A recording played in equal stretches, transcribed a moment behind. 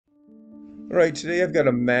All right, today I've got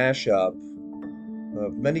a mashup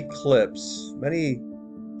of many clips, many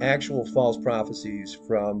actual false prophecies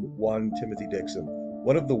from one Timothy Dixon,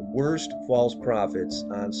 one of the worst false prophets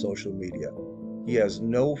on social media. He has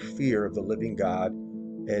no fear of the living God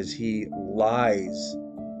as he lies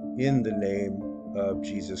in the name of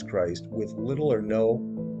Jesus Christ with little or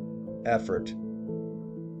no effort.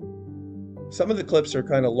 Some of the clips are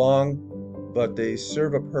kind of long, but they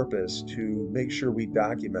serve a purpose to make sure we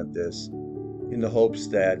document this in the hopes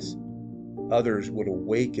that others would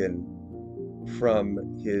awaken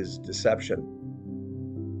from his deception.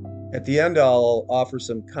 At the end, I'll offer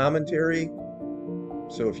some commentary.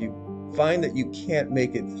 So if you find that you can't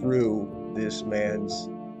make it through this man's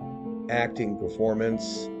acting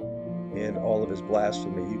performance and all of his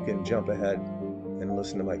blasphemy, you can jump ahead and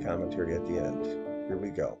listen to my commentary at the end. Here we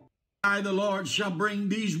go. I, the Lord, shall bring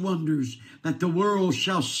these wonders that the world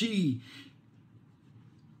shall see,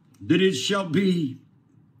 that it shall be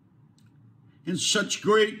in such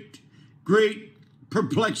great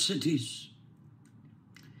perplexities,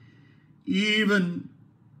 even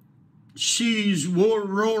seas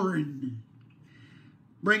roaring,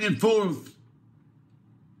 bringing forth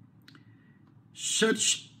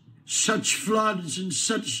such floods and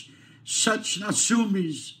such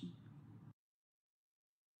tsunamis.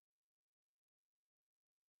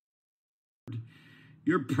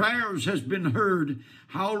 Your prayers has been heard.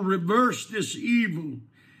 How reverse this evil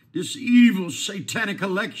satanic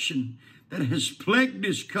election that has plagued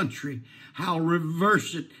this country. How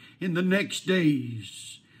reverse it in the next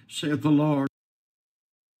days, saith the Lord.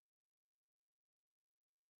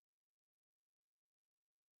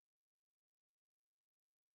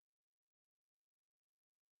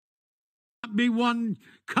 Be one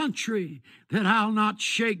country that I'll not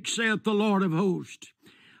shake, saith the Lord of hosts.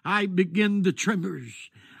 I begin the tremors.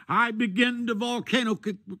 I begin the volcanic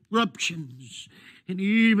eruptions. And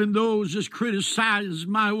even those that criticize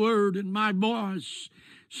my word and my voice,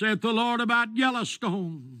 saith the Lord, about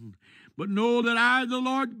Yellowstone. But know that I, the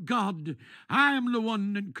Lord God, I am the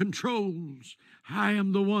one that controls. I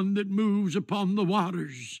am the one that moves upon the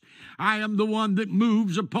waters. I am the one that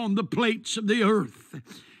moves upon the plates of the earth.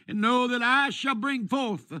 And know that I shall bring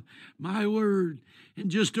forth my word. In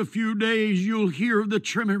just a few days, you'll hear the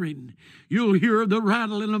tremoring. You'll hear the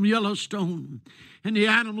rattling of Yellowstone. And the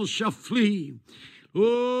animals shall flee.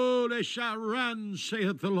 Oh, they shall run,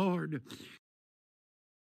 saith the Lord.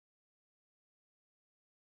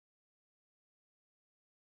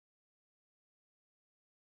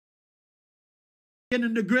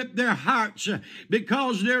 In to grip their hearts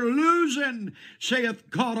because they're losing, saith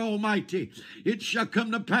God Almighty. It shall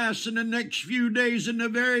come to pass in the next few days, in a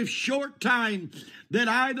very short time, that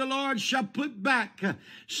I, the Lord, shall put back,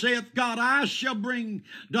 saith God, I shall bring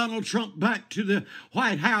Donald Trump back to the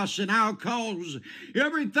White House, and I'll cause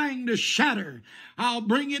everything to shatter. I'll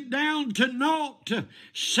bring it down to naught,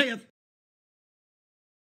 saith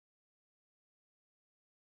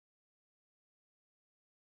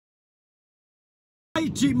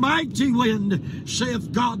mighty wind,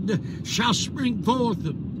 saith God, shall spring forth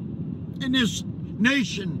in this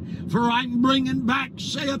nation. For I'm bringing back,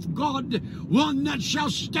 saith God, one that shall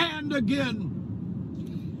stand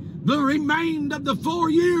again. The remain of the 4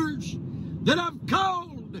 years that I've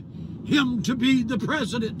called him to be the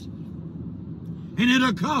president. And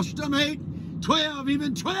it'll cost him 8, 12,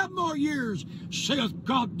 even 12 more years, saith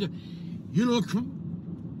God. It'll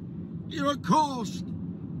cost.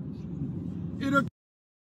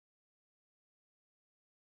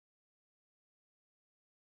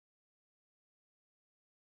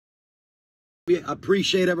 I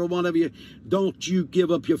appreciate every one of you. Don't you give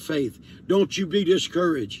up your faith. Don't you be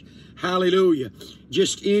discouraged. Hallelujah.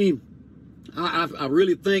 I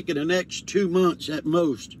really think in the next 2 months at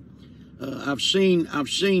most, I've seen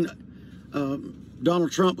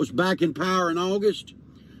Donald Trump was back in power in August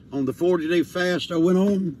on the 40-day fast I went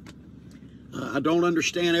on. I don't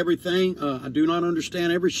understand everything. I do not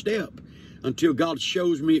understand every step until God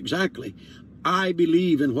shows me exactly. I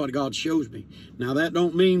believe in what God shows me. Now that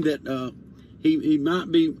don't mean that he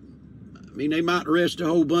might be, I mean, they might arrest a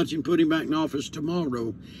whole bunch and put him back in office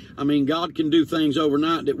tomorrow. I mean, God can do things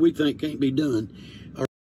overnight that we think can't be done.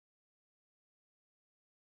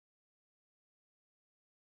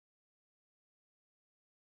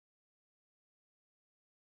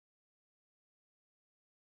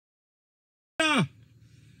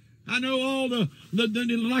 I know all the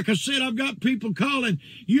like I said, I've got people calling.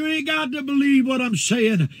 You ain't got to believe what I'm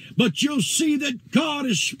saying, but you'll see that God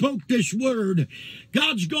has spoke this word.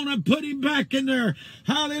 God's going to put him back in there.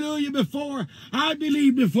 Hallelujah. I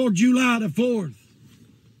believe before July the 4th.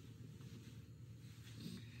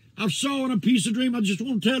 I saw in a piece of dream, I just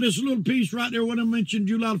want to tell this little piece right there when I mentioned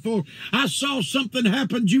July the 4th. I saw something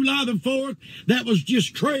happen July the 4th that was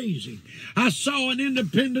just crazy. I saw an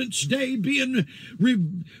Independence Day being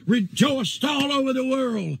rejoiced all over the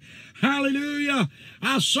world. Hallelujah.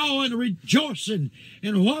 I saw it rejoicing.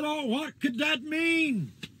 And what could that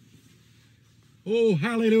mean? Oh,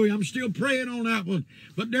 hallelujah. I'm still praying on that one.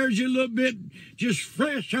 But there's your little bit just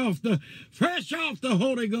fresh off the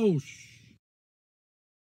Holy Ghost.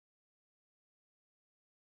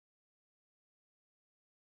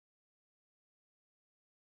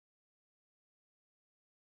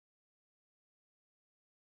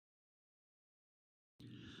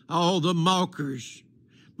 All the mockers,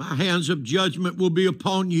 my hands of judgment will be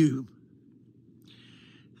upon you.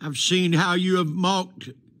 I've seen how you have mocked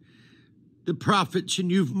the prophets,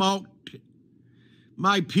 and you've mocked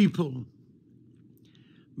my people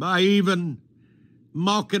by even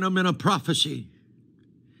mocking them in a prophecy.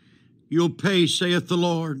 You'll pay, saith the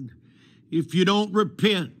Lord. If you don't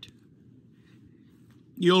repent,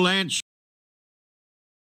 you'll answer.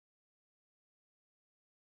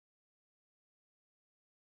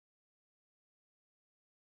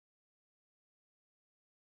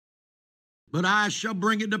 But I shall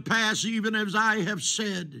bring it to pass even as I have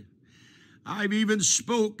said. I've even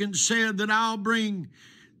spoke and said that I'll bring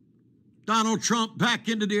Donald Trump back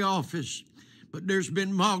into the office. But there's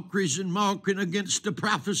been mockeries and mocking against the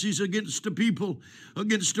prophecies, against the people,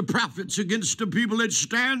 against the prophets, against the people that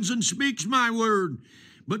stands and speaks my word.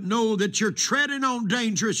 But know that you're treading on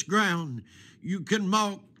dangerous ground. You can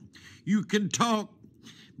mock, you can talk,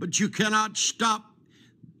 but you cannot stop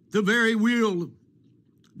the very will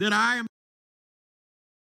that I am.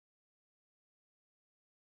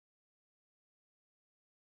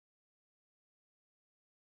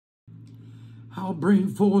 I'll bring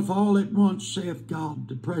forth all at once, saith God,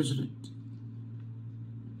 the president.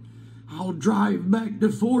 I'll drive back the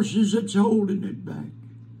forces that's holding it back.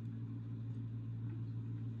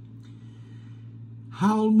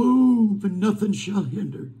 I'll move and nothing shall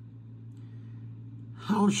hinder.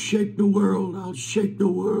 I'll shake the world. I'll shake the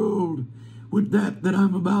world with that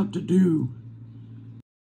I'm about to do.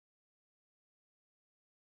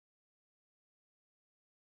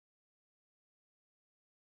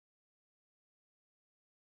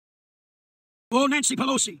 Oh, Nancy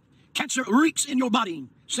Pelosi, cancer reeks in your body,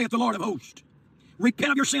 saith the Lord of hosts.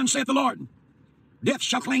 Repent of your sins, saith the Lord. Death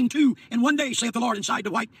shall claim 2 in one day, saith the Lord, inside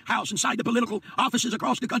the White House, inside the political offices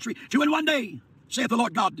across the country. 2 in one day, saith the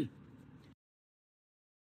Lord God.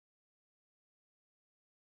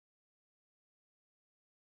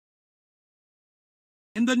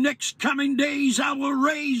 In the next coming days, I will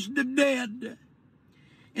raise the dead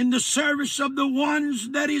in the service of the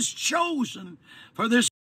ones that is chosen for this.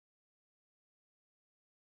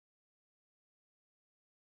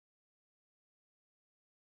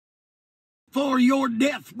 For your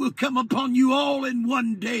death will come upon you all in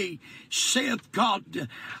one day, saith God.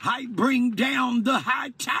 I bring down the high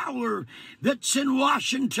tower that's in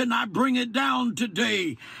Washington. I bring it down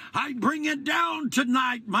today. I bring it down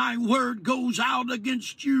tonight. My word goes out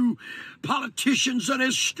against you, politicians that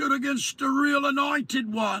have stood against the real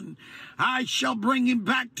anointed one. I shall bring him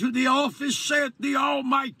back to the office, saith the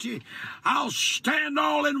Almighty. I'll stand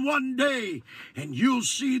all in one day, and you'll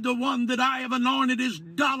see the one that I have anointed is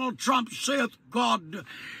Donald Trump, saith God.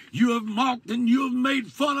 You have mocked and you have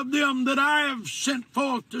made fun of them that I have sent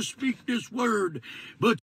forth to speak this word.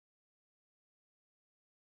 But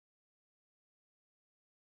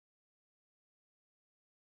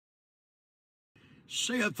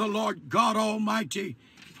saith the Lord God Almighty,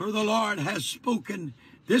 for the Lord has spoken.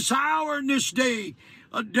 This hour and this day,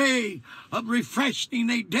 a day of refreshing,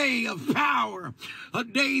 a day of power, a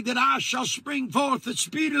day that I shall spring forth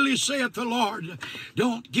speedily, saith the Lord.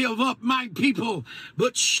 Don't give up, my people,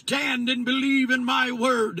 but stand and believe in my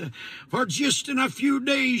word. For just in a few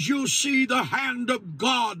days, you'll see the hand of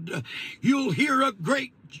God. You'll hear a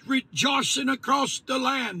great rejoicing across the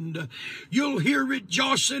land. You'll hear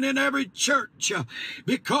rejoicing in every church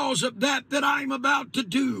because of that I'm about to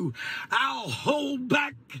do. I'll hold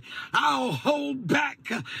back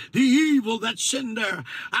the evil that's in there.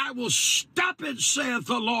 I will stop it, saith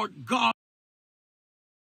the Lord God.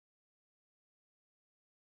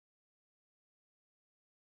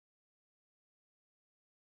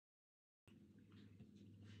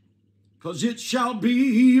 Because it shall be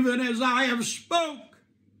even as I have spoke.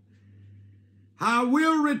 I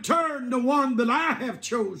will return the one that I have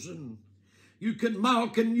chosen. You can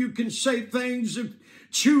mock and you can say things,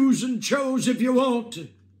 choose and chose if you want to.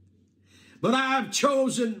 But I've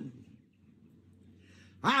chosen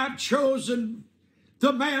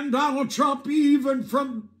the man Donald Trump, even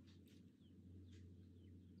from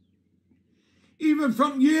even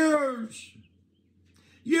from years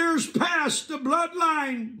past the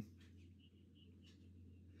bloodline.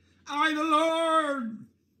 I, the Lord,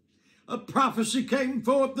 a prophecy came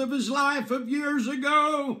forth of his life of years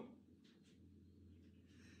ago.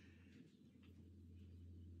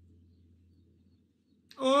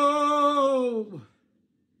 Oh,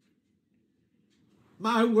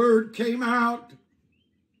 my word came out.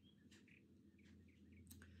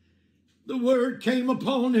 The word came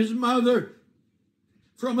upon his mother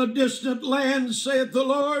from a distant land, saith the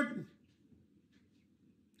Lord.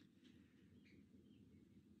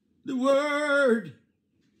 The word.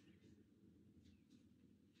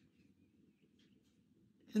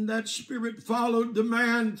 And that spirit followed the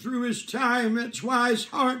man through his time. That's why his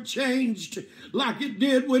heart changed like it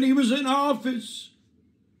did when he was in office.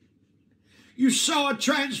 You saw a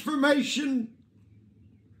transformation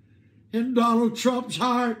in Donald Trump's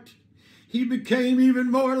heart. He became even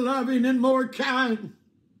more loving and more kind,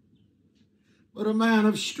 but a man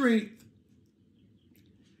of strength.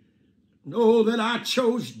 Know that I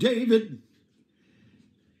chose David,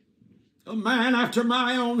 a man after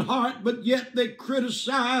my own heart, but yet they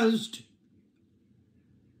criticized,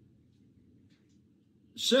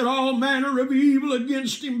 said all manner of evil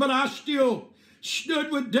against him, but I still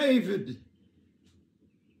stood with David.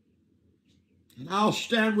 And I'll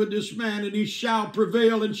stand with this man, and he shall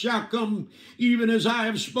prevail and shall come even as I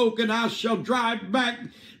have spoken. I shall drive back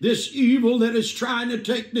this evil that is trying to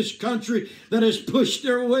take this country, that has pushed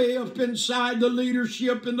their way up inside the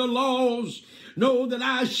leadership and the laws. Know that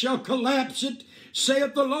I shall collapse it,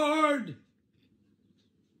 saith the Lord.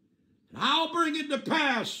 And I'll bring it to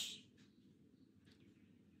pass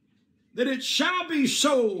that it shall be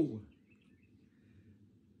so.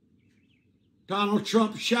 Donald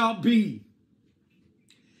Trump shall be.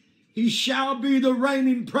 He shall be the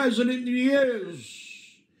reigning president, and he is.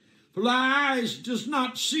 For thy eyes does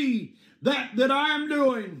not see that I am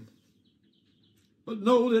doing. But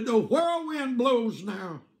know that the whirlwind blows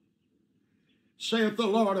now, saith the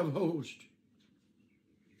Lord of hosts.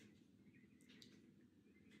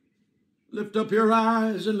 Lift up your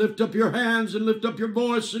eyes and lift up your hands and lift up your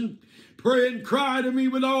voice and pray and cry to me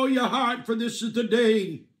with all your heart, for this is the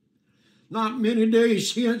day. Not many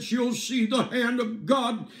days hence you'll see the hand of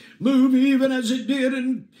God move, even as it did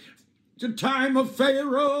in the time of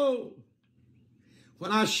Pharaoh, when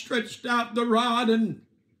I stretched out the rod and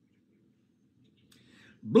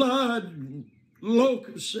blood, and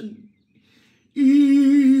locusts, and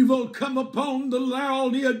evil come upon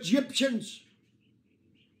all the Egyptians.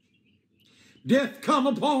 Death come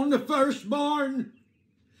upon the firstborn.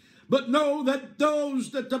 But know that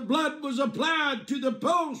those that the blood was applied to the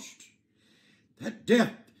post, that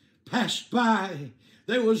death passed by.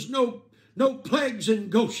 There was no plagues in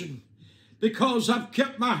Goshen, because I've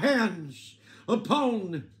kept my hands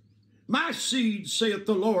upon my seed, saith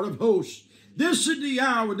the Lord of hosts. This is the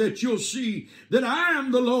hour that you'll see that I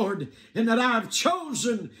am the Lord, and that I've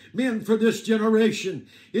chosen men for this generation.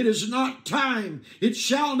 It is not time. It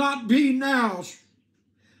shall not be now.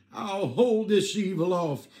 I'll hold this evil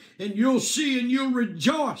off, and you'll see and you'll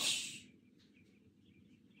rejoice.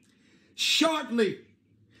 Shortly,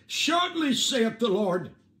 saith the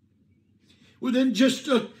Lord, within just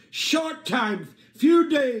a short time, few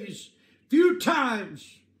days, few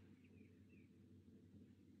times.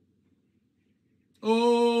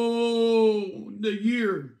 Oh, the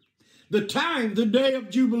year, the time, the day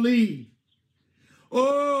of Jubilee.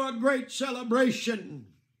 Oh, a great celebration,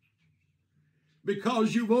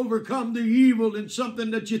 because you've overcome the evil in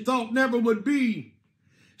something that you thought never would be.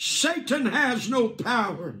 Satan has no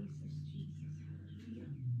power.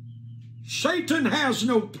 Satan has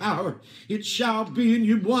no power. It shall be. And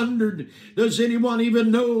you wondered, does anyone even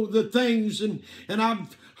know the things? And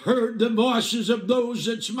I've heard the voices of those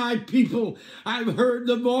that's my people. I've heard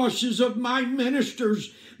the voices of my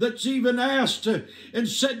ministers that's even asked and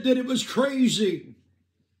said that it was crazy.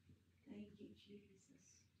 Thank you, Jesus.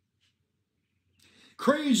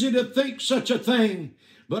 Crazy to think such a thing.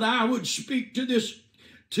 But I would speak to this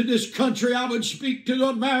country. I would speak to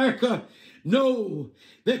America. Know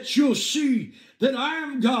that you'll see that I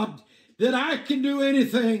am God, that I can do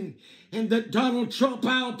anything, and that Donald Trump,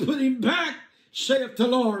 I'll put him back, saith the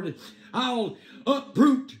Lord. I'll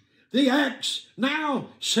uproot the axe now,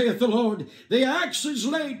 saith the Lord. The axe is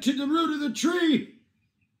laid to the root of the tree.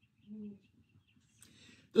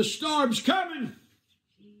 The storm's coming.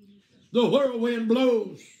 The whirlwind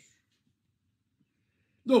blows.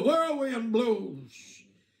 The whirlwind blows.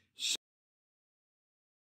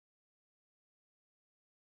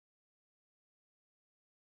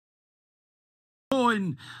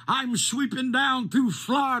 I'm sweeping down through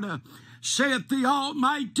Florida, saith the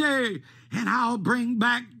Almighty, and I'll bring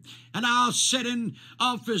back and I'll set in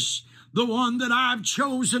office the one that I've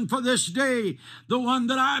chosen for this day, the one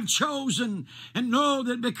that I've chosen, and know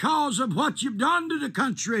that because of what you've done to the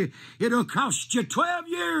country, it'll cost you 12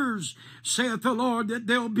 years, saith the Lord, that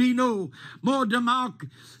there'll be no more Democrat.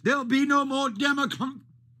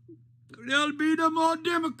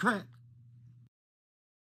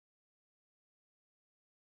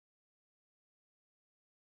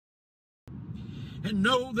 And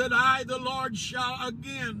know that I, the Lord, shall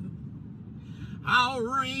again, I'll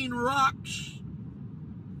rain rocks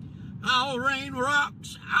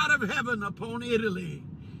out of heaven upon Italy,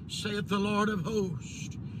 saith the Lord of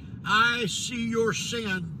hosts. I see your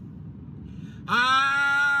sin.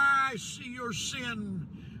 I see your sin,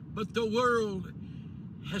 but the world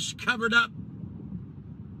has covered up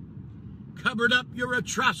your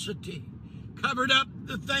atrocity, covered up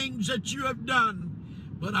the things that you have done.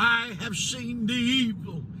 But I have seen the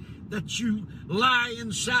evil, that you lie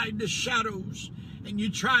inside the shadows and you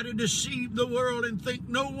try to deceive the world and think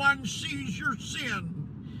no one sees your sin.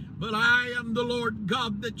 But I am the Lord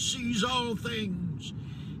God that sees all things.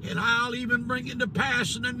 And I'll even bring it to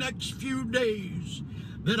pass in the next few days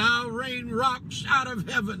that I'll rain rocks out of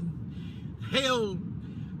heaven. Hell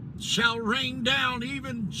shall rain down,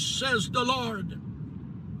 even, says the Lord,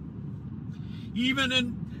 even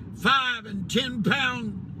in 5 and 10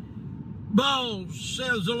 pound balls,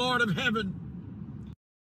 says the Lord of heaven.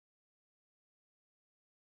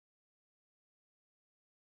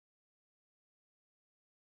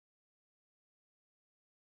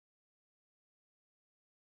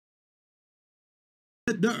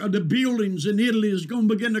 The buildings in Italy is going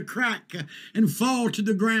to begin to crack and fall to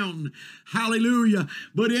the ground. Hallelujah.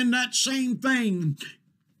 But in that same thing,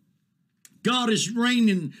 God is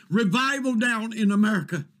raining revival down in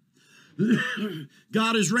America.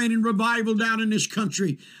 God is raining revival down in this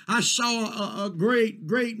country. I saw a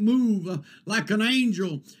great move like an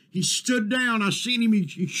angel. He stood down. I seen him.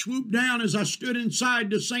 He swooped down as I stood inside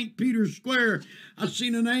the St. Peter's Square. I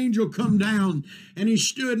seen an angel come down, and he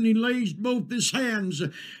stood and he raised both his hands,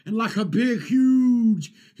 and like a big,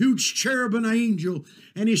 huge cherubim angel,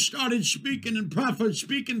 and he started speaking and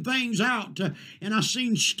speaking things out, and I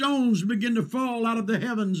seen stones begin to fall out of the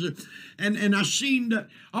heavens, and I seen that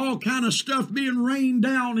all kind of stuff being rained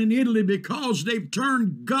down in Italy because they've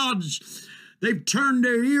turned they've turned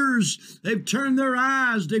their ears, they've turned their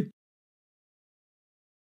eyes,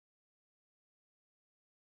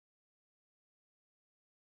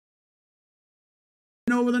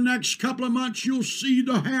 over the next couple of months, you'll see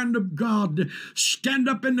the hand of God stand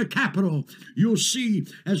up in the Capitol. You'll see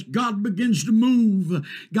as God begins to move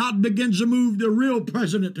the real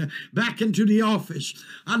president back into the office.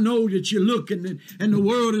 I know that you're looking, and the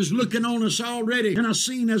world is looking on us already. And I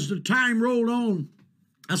seen as the time rolled on,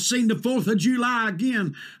 I seen the 4th of July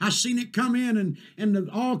again. I seen it come in, and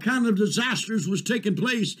all kind of disasters was taking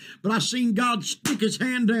place. But I seen God stick his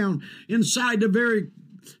hand down inside the very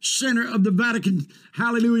center of the Vatican,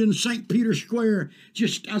 hallelujah, in St. Peter's Square.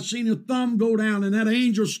 I seen a thumb go down, and that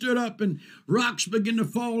angel stood up, and rocks began to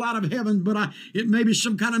fall out of heaven. But it may be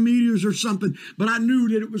some kind of meteors or something, but I knew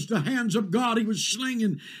that it was the hands of God he was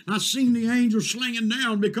slinging. And I seen the angel slinging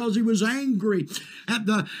down because he was angry at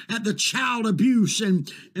the child abuse and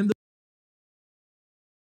the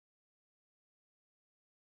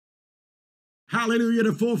hallelujah,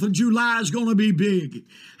 the 4th of July is going to be big.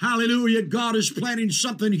 Hallelujah, God is planning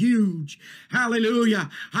something huge. Hallelujah,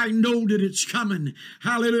 I know that it's coming.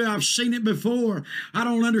 Hallelujah, I've seen it before. I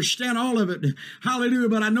don't understand all of it. Hallelujah,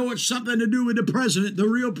 but I know it's something to do with the president, the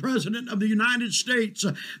real president of the United States.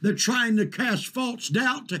 They're trying to cast false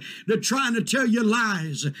doubt. They're trying to tell you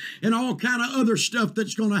lies and all kind of other stuff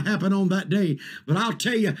that's going to happen on that day. But I'll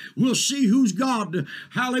tell you, we'll see who's God.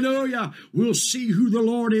 Hallelujah, we'll see who the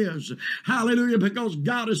Lord is. Hallelujah. Because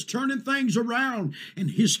God is turning things around,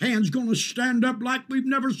 and his hand's going to stand up like we've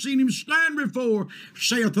never seen him stand before,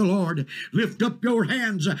 saith the Lord. Lift up your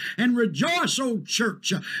hands and rejoice, O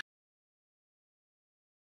church.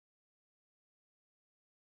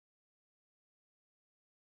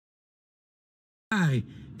 I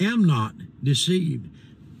am not deceived.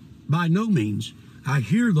 By no means. I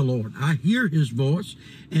hear the Lord. I hear his voice.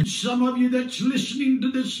 And some of you that's listening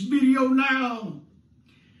to this video now,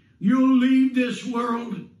 you'll leave this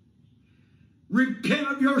world. Repent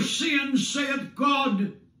of your sins, saith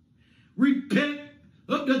God. Repent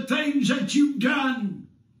of the things that you've done.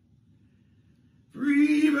 For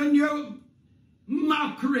even your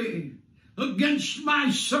mockery against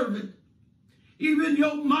my servant, even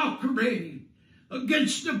your mockery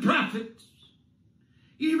against the prophets,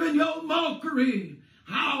 even your mockery,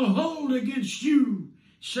 I'll hold against you,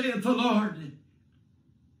 saith the Lord.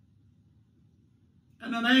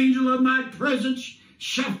 And an angel of my presence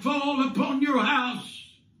shall fall upon your house.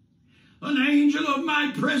 An angel of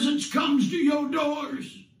my presence comes to your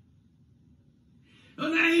doors.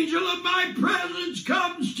 An angel of my presence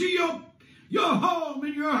comes to your home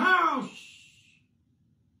and your house.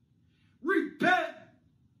 Repent,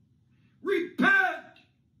 repent,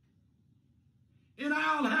 and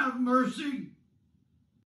I'll have mercy.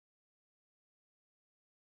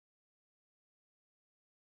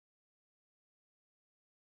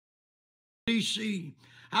 DC,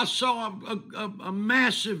 I saw a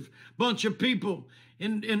massive bunch of people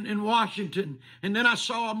in Washington, and then I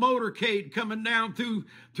saw a motorcade coming down through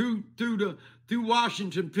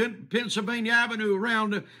Washington, Pennsylvania Avenue,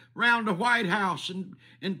 around the White House,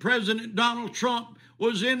 and President Donald Trump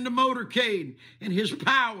was in the motorcade, and his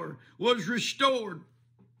power was restored.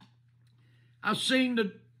 I seen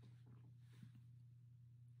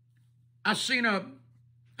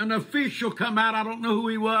an official come out. I don't know who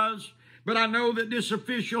he was, but I know that this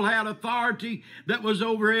official had authority that was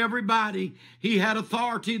over everybody. He had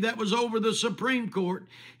authority that was over the Supreme Court.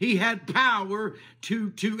 He had power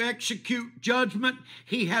to execute judgment.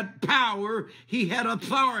 He had power. He had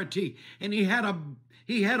authority, and he had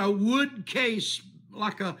a wood case,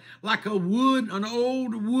 like an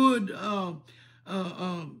old wood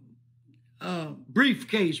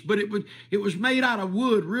briefcase, but it was made out of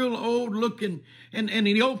wood, real old looking, and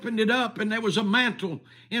he opened it up, and there was a mantle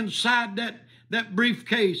inside that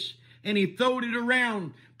briefcase, and he throwed it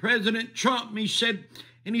around President Trump, and he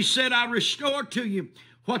said, I restore to you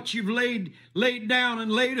what you've laid down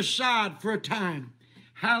and laid aside for a time.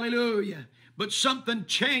 Hallelujah. But something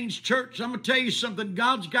changed, church. I'm going to tell you something.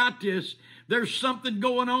 God's got this. There's something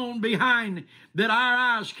going on behind that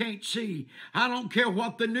our eyes can't see. I don't care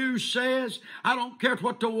what the news says. I don't care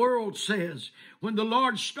what the world says. When the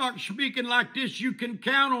Lord starts speaking like this, you can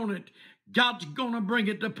count on it. God's going to bring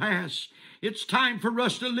it to pass. It's time for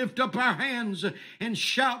us to lift up our hands and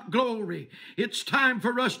shout glory. It's time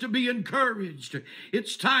for us to be encouraged.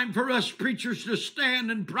 It's time for us preachers to stand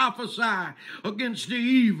and prophesy against the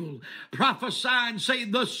evil. Prophesy and say,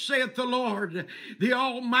 thus saith the Lord, the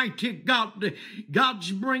Almighty God.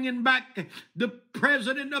 God's bringing back the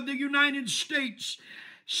President of the United States,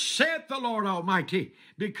 saith the Lord Almighty,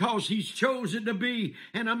 because he's chosen to be,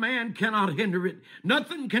 and a man cannot hinder it.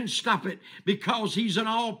 Nothing can stop it, because he's an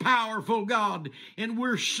all-powerful God. And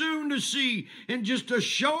we're soon to see, in just a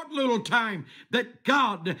short little time, that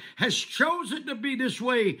God has chosen to be this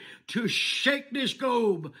way, to shake this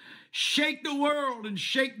globe, shake the world, and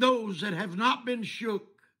shake those that have not been shook.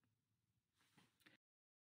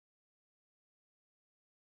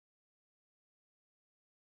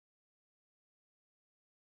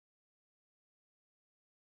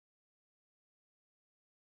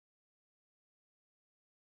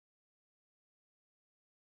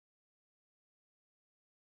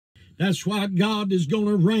 That's why God is going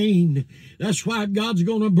to reign. That's why God's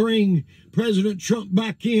going to bring President Trump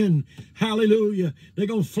back in. Hallelujah. They're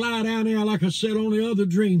going to fly down there, like I said on the other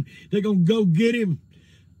dream. They're going to go get him.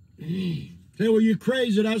 Say, well, you're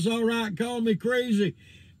crazy. That's all right. Call me crazy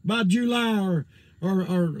by July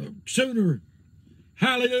or sooner.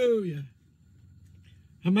 Hallelujah.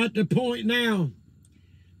 I'm at the point now.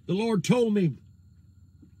 The Lord told me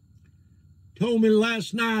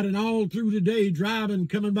last night and all through the day, driving,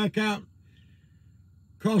 coming back out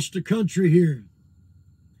across the country here.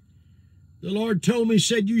 The Lord told me,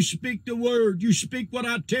 said, you speak the word. You speak what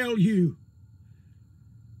I tell you.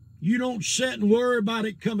 You don't sit and worry about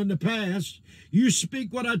it coming to pass. You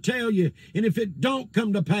speak what I tell you. And if it don't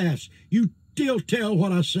come to pass, you still tell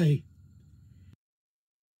what I say.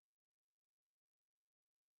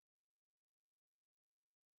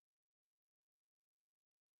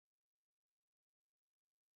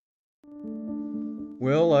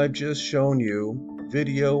 Well, I've just shown you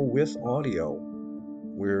video with audio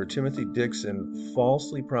where Timothy Dixon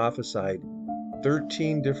falsely prophesied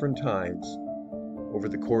 13 different times over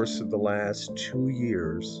the course of the last 2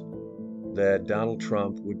 years that Donald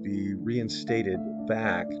Trump would be reinstated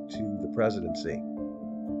back to the presidency.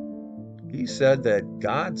 He said that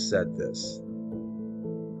God said this.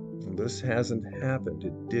 And this hasn't happened.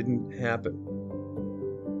 It didn't happen.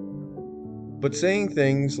 But saying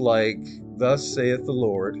things like, thus saith the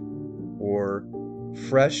Lord, or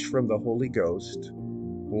fresh from the Holy Ghost,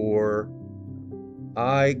 or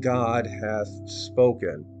I, God, hath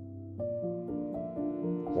spoken.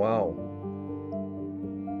 Wow.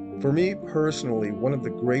 For me personally, one of the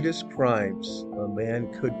greatest crimes a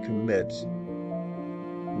man could commit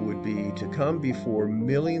would be to come before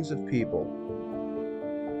millions of people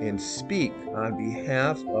and speak on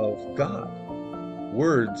behalf of God,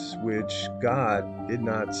 words which God did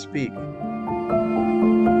not speak.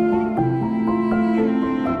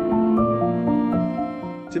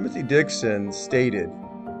 Timothy Dixon stated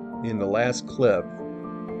in the last clip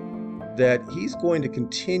that he's going to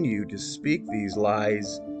continue to speak these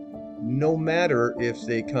lies no matter if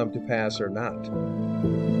they come to pass or not,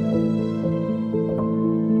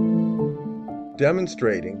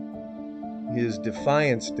 demonstrating his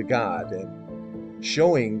defiance to God and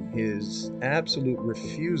showing his absolute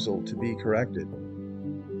refusal to be corrected.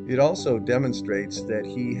 It also demonstrates that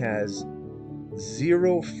he has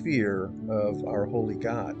zero fear of our holy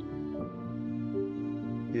God.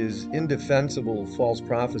 His indefensible false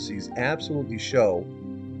prophecies absolutely show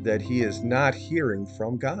that he is not hearing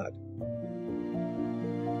from God.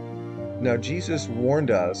 Now, Jesus warned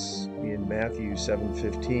us in Matthew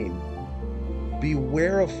 7:15,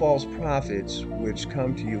 "Beware of false prophets which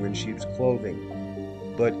come to you in sheep's clothing,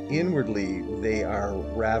 but inwardly they are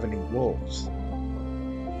ravening wolves."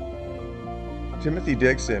 Timothy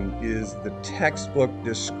Dixon is the textbook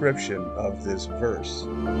description of this verse.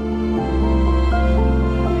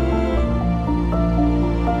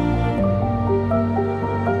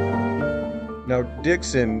 Now,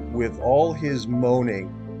 Dixon, with all his moaning,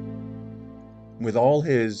 with all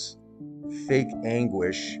his fake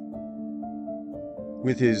anguish,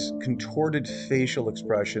 with his contorted facial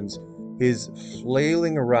expressions, his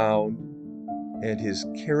flailing around, and his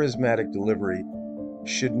charismatic delivery,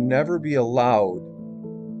 should never be allowed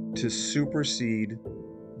to supersede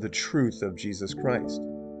the truth of Jesus Christ.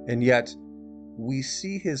 And yet, we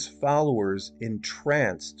see his followers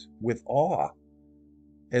entranced with awe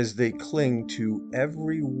as they cling to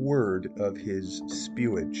every word of his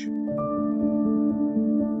spewage.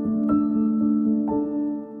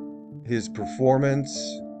 His performance,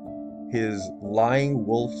 his lying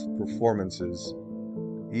wolf performances,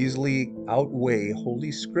 easily outweigh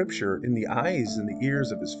Holy Scripture in the eyes and the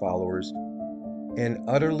ears of his followers and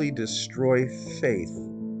utterly destroy faith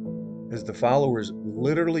as the followers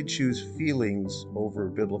literally choose feelings over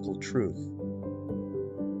biblical truth.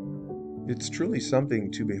 It's truly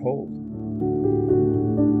something to behold.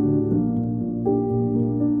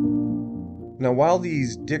 Now, while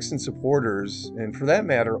these Dixon supporters, and for that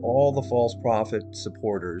matter, all the false prophet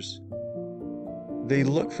supporters, they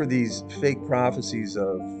look for these fake prophecies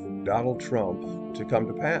of Donald Trump to come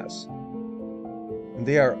to pass, and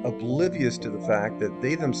they are oblivious to the fact that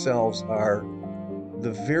they themselves are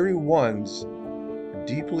the very ones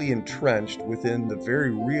deeply entrenched within the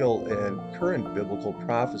very real and current biblical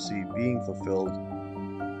prophecy being fulfilled,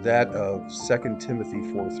 that of 2 Timothy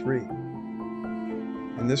 4:3.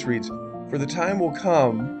 And this reads, "For the time will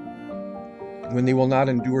come when they will not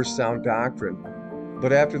endure sound doctrine,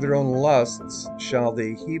 but after their own lusts shall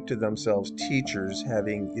they heap to themselves teachers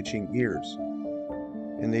having itching ears.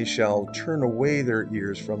 And they shall turn away their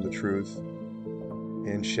ears from the truth,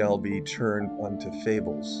 and shall be turned unto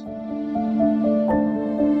fables."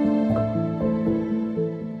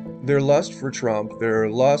 Their lust for Trump, their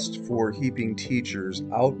lust for heaping teachers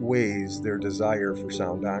outweighs their desire for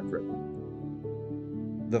sound doctrine.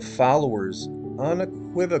 The followers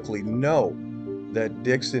unequivocally know that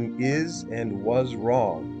Dixon is and was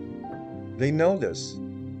wrong. They know this.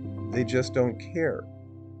 They just don't care.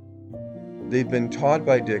 They've been taught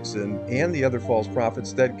by Dixon and the other false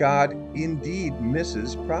prophets that God indeed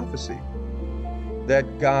misses prophecy,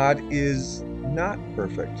 that God is not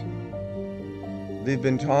perfect. They've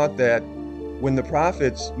been taught that when the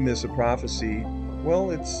prophets miss a prophecy,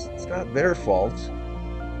 well, it's not their fault.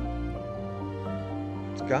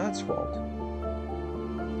 It's God's fault.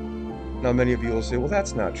 Now, many of you will say, well,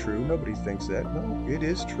 that's not true. Nobody thinks that. No, it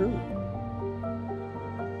is true.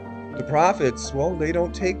 The prophets, well, they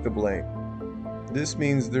don't take the blame. This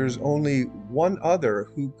means there's only one other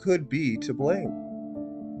who could be to blame.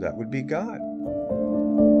 That would be God.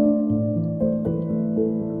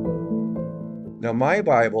 Now, my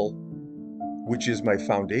Bible, which is my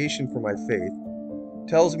foundation for my faith,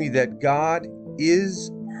 tells me that God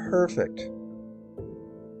is perfect,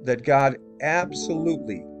 that God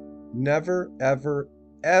absolutely never, ever,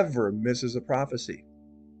 ever misses a prophecy.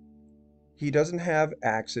 He doesn't have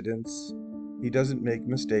accidents. He doesn't make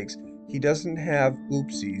mistakes. He doesn't have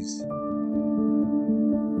oopsies.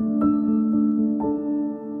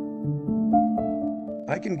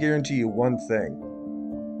 I can guarantee you one thing.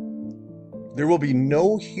 There will be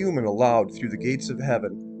no human allowed through the gates of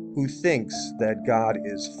heaven who thinks that God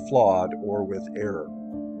is flawed or with error.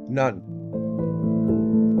 None.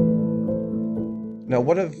 Now,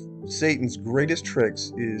 one of Satan's greatest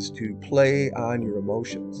tricks is to play on your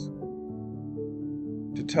emotions.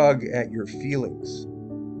 to tug at your feelings.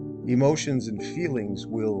 Emotions and feelings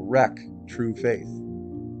will wreck true faith.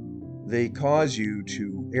 They cause you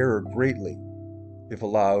to err greatly if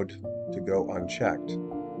allowed to go unchecked.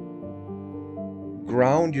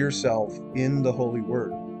 Ground yourself in the Holy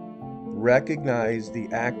Word. Recognize the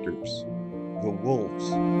actors, the wolves.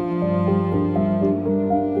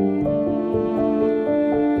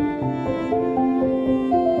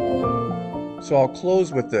 So I'll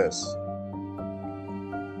close with this.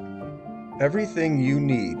 Everything you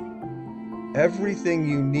need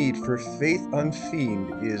for faith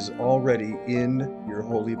unfeigned is already in your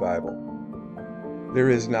Holy Bible. There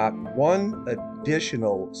is not one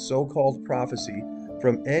additional so-called prophecy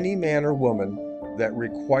from any man or woman that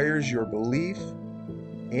requires your belief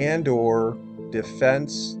and or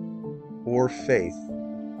defense or faith.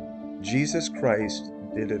 Jesus Christ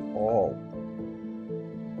did it all.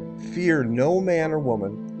 Fear no man or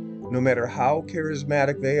woman, no matter how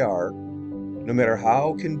charismatic they are, no matter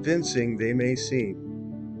how convincing they may seem.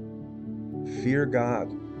 Fear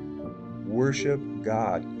God. Worship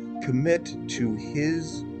God. Commit to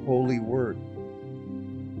His holy word.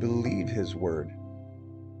 Believe His word.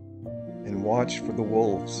 And watch for the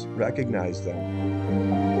wolves. Recognize them.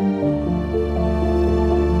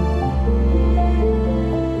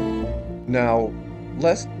 Now,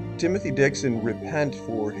 lest Timothy Dixon repent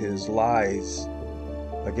for his lies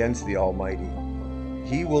against the Almighty,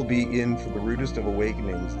 he will be in for the rudest of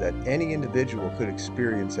awakenings that any individual could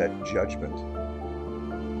experience at judgment.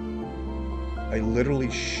 I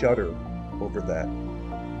literally shudder over that.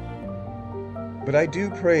 But I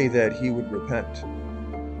do pray that he would repent.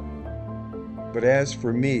 But as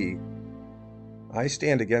for me, I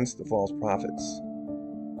stand against the false prophets.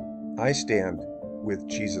 I stand with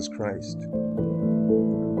Jesus Christ.